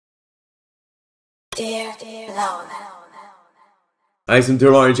Dear Lone. Nice and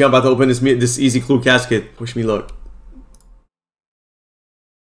dear Lone, I'm about to open this easy clue casket. Wish me luck.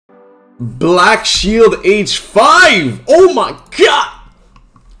 Black Shield H.5! Oh my god!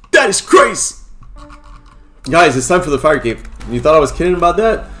 That is crazy! Guys, it's time for the fire cape. You thought I was kidding about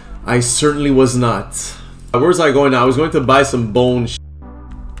that? I certainly was not. Where was I going now? I was going to buy some bone sh.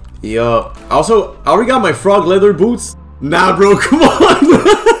 Yup. Also, I already got my frog leather boots. Nah, bro, come on!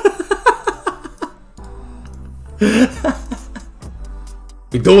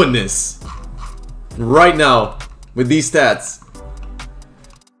 We're doing this right now with these stats.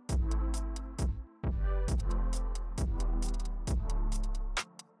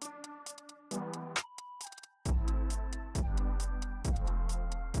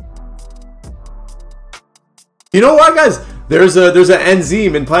 You know what, guys? There's an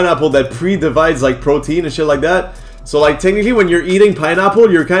enzyme in pineapple that pre-divides like protein and shit like that. So like technically when you're eating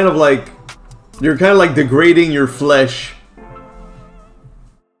pineapple, you're kind of like degrading your flesh.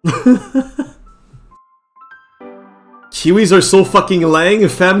 Kiwis are so fucking lang.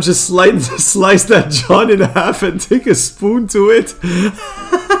 Fam, just slice that John in half and take a spoon to it.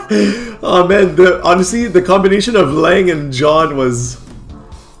 Oh man, honestly, the combination of Lang and John was...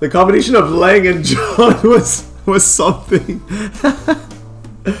 The combination of Lang and John was something.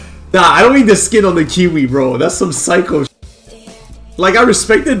 Nah, I don't need the skin on the kiwi, bro. That's some psycho shit. Like, I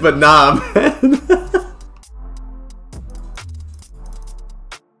respect it, but nah, man.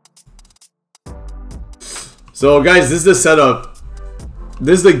 So, guys, this is the setup.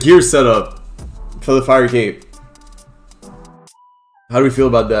 This is the gear setup for the fire cape. How do we feel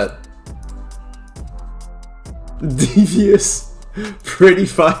about that? Devious. Pretty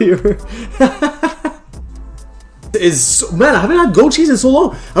fire. Man, I haven't had goat cheese in so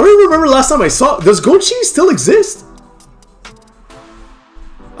long. I don't even remember last time I saw. Does goat cheese still exist?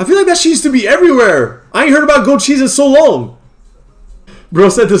 I feel like that shit used to be everywhere. I ain't heard about goat cheese in so long. Bro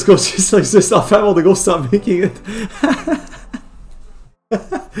said this goat cheese still exists. I'll find all to go stop making it.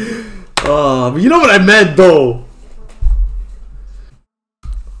 But you know what I meant though.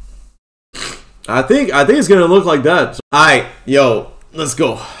 I think it's gonna look like that. Alright, yo, let's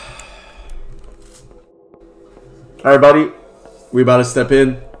go. Alright, buddy. We about to step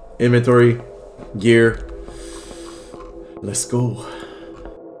in. Inventory. Gear. Let's go.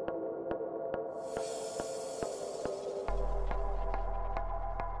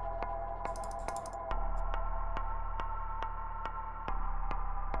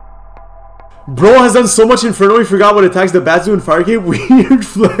 Bro has done so much Inferno, he forgot what attacks the bats do in Fire Cape. Weird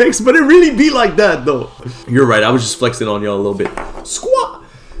flex, but it really be like that though. You're right, I was just flexing on y'all a little bit. Squat!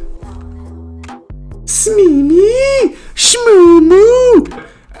 Smeemy! Shmoo!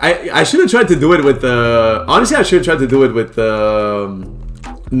 I should have tried to do it with honestly, I should have tried to do it with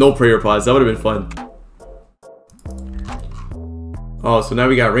no prayer pods. That would have been fun. Oh, so now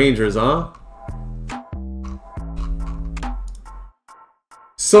we got Rangers, huh?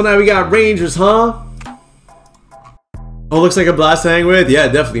 So now we got Rangers, huh? Oh, looks like a blast to hang with. Yeah,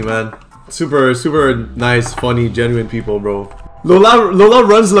 definitely, man. Super nice, funny, genuine people, bro. Lola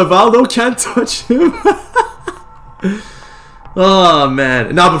runs Laval though, can't touch him. Oh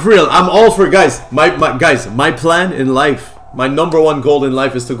man. Nah, but for real, I'm all for guys. My plan in life, my #1 goal in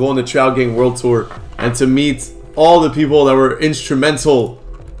life is to go on the Chow Gang World Tour and to meet all the people that were instrumental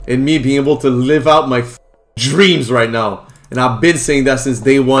in me being able to live out my dreams right now. And I've been saying that since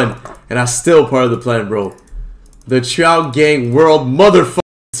day one, and I'm still part of the plan, bro. The Chow Gang World Motherfucking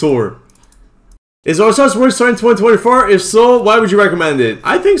Tour. Is All-Stars worth starting 2024? If so, why would you recommend it?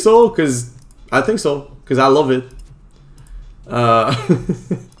 I think so, because I love it.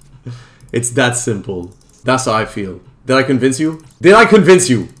 It's that simple. That's how I feel. Did I convince you? Did I convince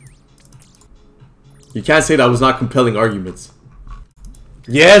you? You can't say that was not compelling arguments.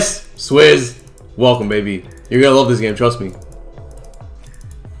 Yes, Swizz. Welcome, baby. You're gonna love this game, trust me.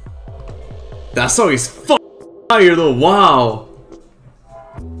 That song is fire though, wow.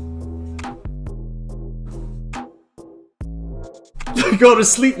 Go to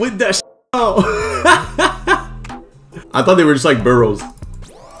sleep with that shit. Oh. I thought they were just like burrows.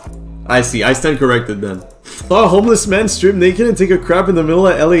 I see, I stand corrected then. Saw a homeless man strip naked and take a crap in the middle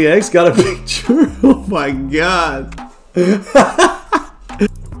of LAX, got a picture. Oh my god.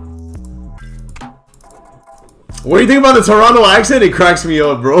 What do you think about the Toronto accent? It cracks me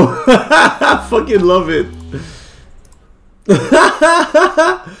up, bro. I fucking love it.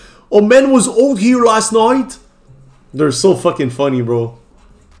 Oh, man was old here last night. They're so fucking funny, bro.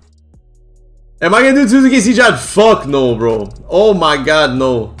 Am I gonna do 2KC chat? Fuck no, bro. Oh my god,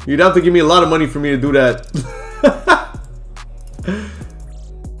 no. You'd have to give me a lot of money for me to do that.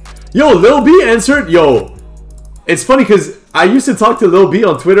 Yo, Lil B answered. Yo, it's funny because I used to talk to Lil B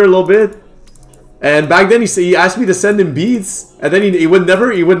on Twitter a little bit. And back then he asked me to send him beats. And then he would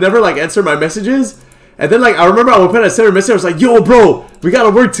never like answer my messages. And then like I remember I would put a send a message. I was like, yo bro, we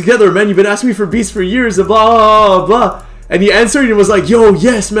gotta work together, man. You've been asking me for beats for years and blah blah blah. And he answered and was like, yo,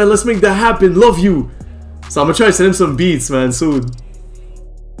 yes man, let's make that happen. Love you. So I'm gonna try to send him some beats, man, soon.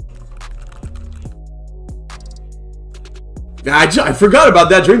 I forgot about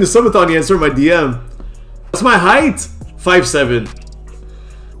that. During the subathon he answered my DM. What's my height? 5'7".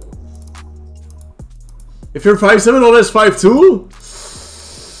 If you're 5'7", oh, that's 5'2".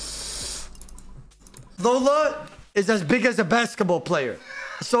 Lola is as big as a basketball player,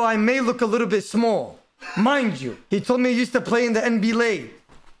 so I may look a little bit small. Mind you, he told me he used to play in the NBA.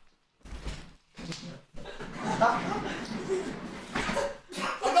 I'm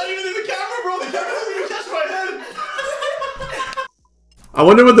not even in the camera, bro. The camera doesn't even catch my head. I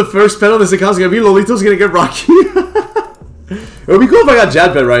wonder what the first pet on this account is gonna be. Lolito's gonna get Rocky. It would be cool if I got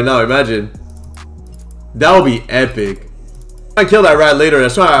Jadpet right now. Imagine. That would be epic. I kill that rat later.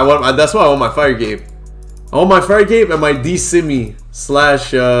 That's why I want. That's why I want my fire cape. I want my fire cape and my D-Simi /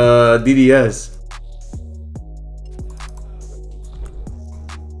 DDS.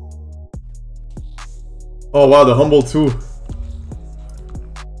 Oh wow, the Humble 2.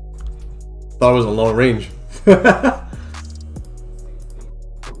 Thought it was a long range.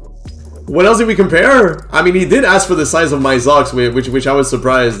 What else did we compare? I mean, he did ask for the size of my Zox, which I was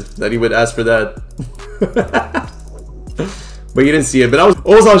surprised that he would ask for that. But you didn't see it. But I was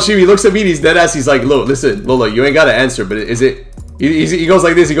Ozan Shiv. He looks at me and he's dead ass. He's like, "Look, listen, Lola, you ain't gotta answer. But is it?" He goes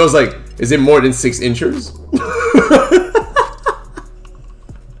like this. He goes like, "Is it more than 6 inches?"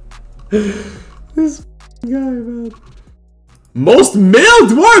 This guy, man. Most male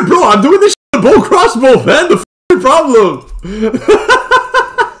dwarf, bro. I'm doing this shit with a bow crossbow, man. The problem.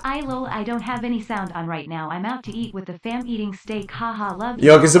 I don't have any sound on right now. I'm out to eat with the fam eating steak. Haha, love you.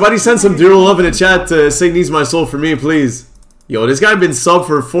 Yo, can somebody send some dear love in the chat to say needs my soul for me, please? Yo, this guy been sub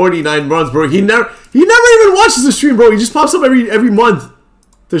for 49 months, bro. He never even watches the stream, bro. He just pops up every month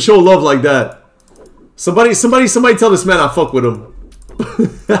to show love like that. Somebody tell this man I fuck with him.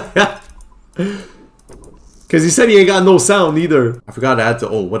 Cause he said he ain't got no sound either. I forgot I had to.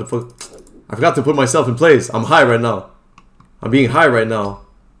 Oh, what the fuck? I forgot to put myself in place. I'm high right now. I'm being high right now.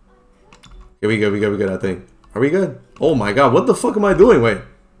 Okay, we good, I think. Are we good? Oh my god, what the fuck am I doing? Wait.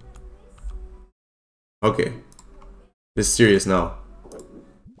 Okay. This is serious now.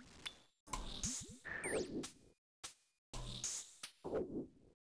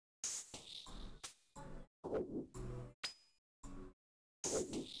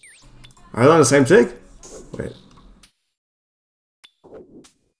 Are they on the same tick? Wait.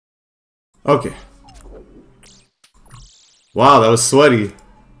 Okay. Wow, that was sweaty.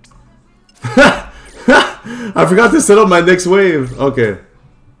 I forgot to set up my next wave. Okay.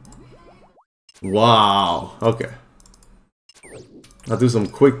 Wow. Okay. I'll do some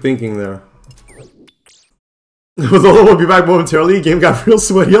quick thinking there. Lola will be back momentarily. Game got real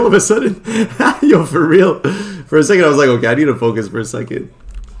sweaty all of a sudden. Yo, for real. For a second, I was like, okay, I need to focus for a second.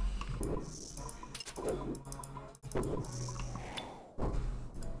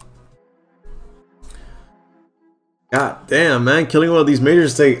 God damn, man. Killing one of these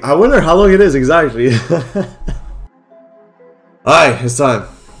majors take... I wonder how long it is exactly. Alright, it's time.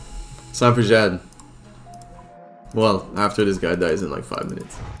 It's time for Jad. Well, after this guy dies in like 5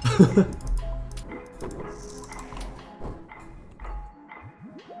 minutes.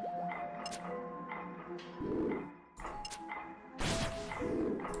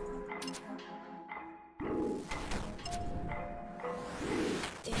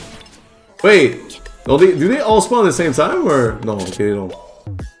 Wait, do they all spawn at the same time or no? Okay, they don't.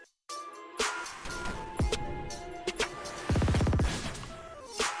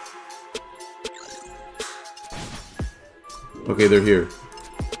 Okay, they're here.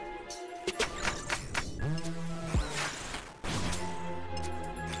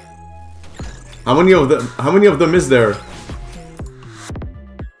 How many of them is there?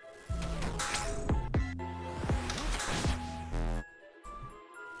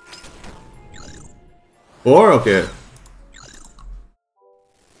 Four? Okay.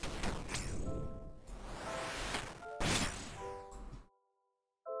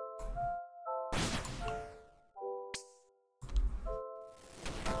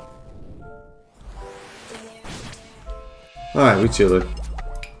 Alright, we chillin'.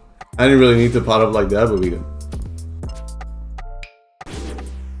 I didn't really need to pot up like that, but we good.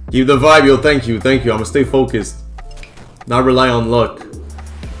 Keep the vibe, yo. Thank you, thank you. I'm gonna stay focused. Not rely on luck.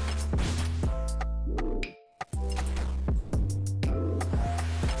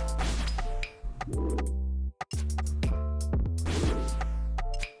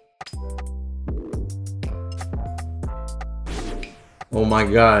 Oh my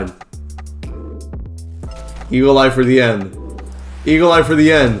god. Eagle eye for the end. Eagle eye for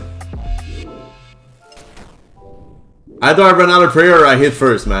the end. Either I run out of prayer or I hit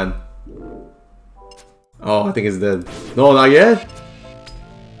first, man. Oh, I think it's dead. No, not yet.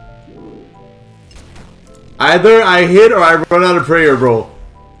 Either I hit or I run out of prayer, bro.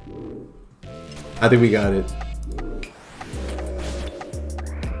 I think we got it.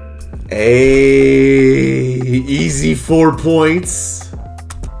 Hey, easy 4 points.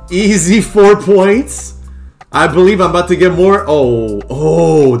 Easy 4 points. I believe I'm about to get more.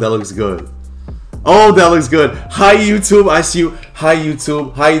 Oh, that looks good. Oh, that looks good. Hi, YouTube. I see you. Hi,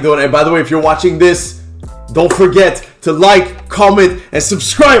 YouTube. How you doing? And by the way, if you're watching this, don't forget to like, comment, and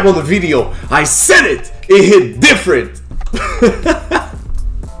subscribe on the video. I said it. It hit different.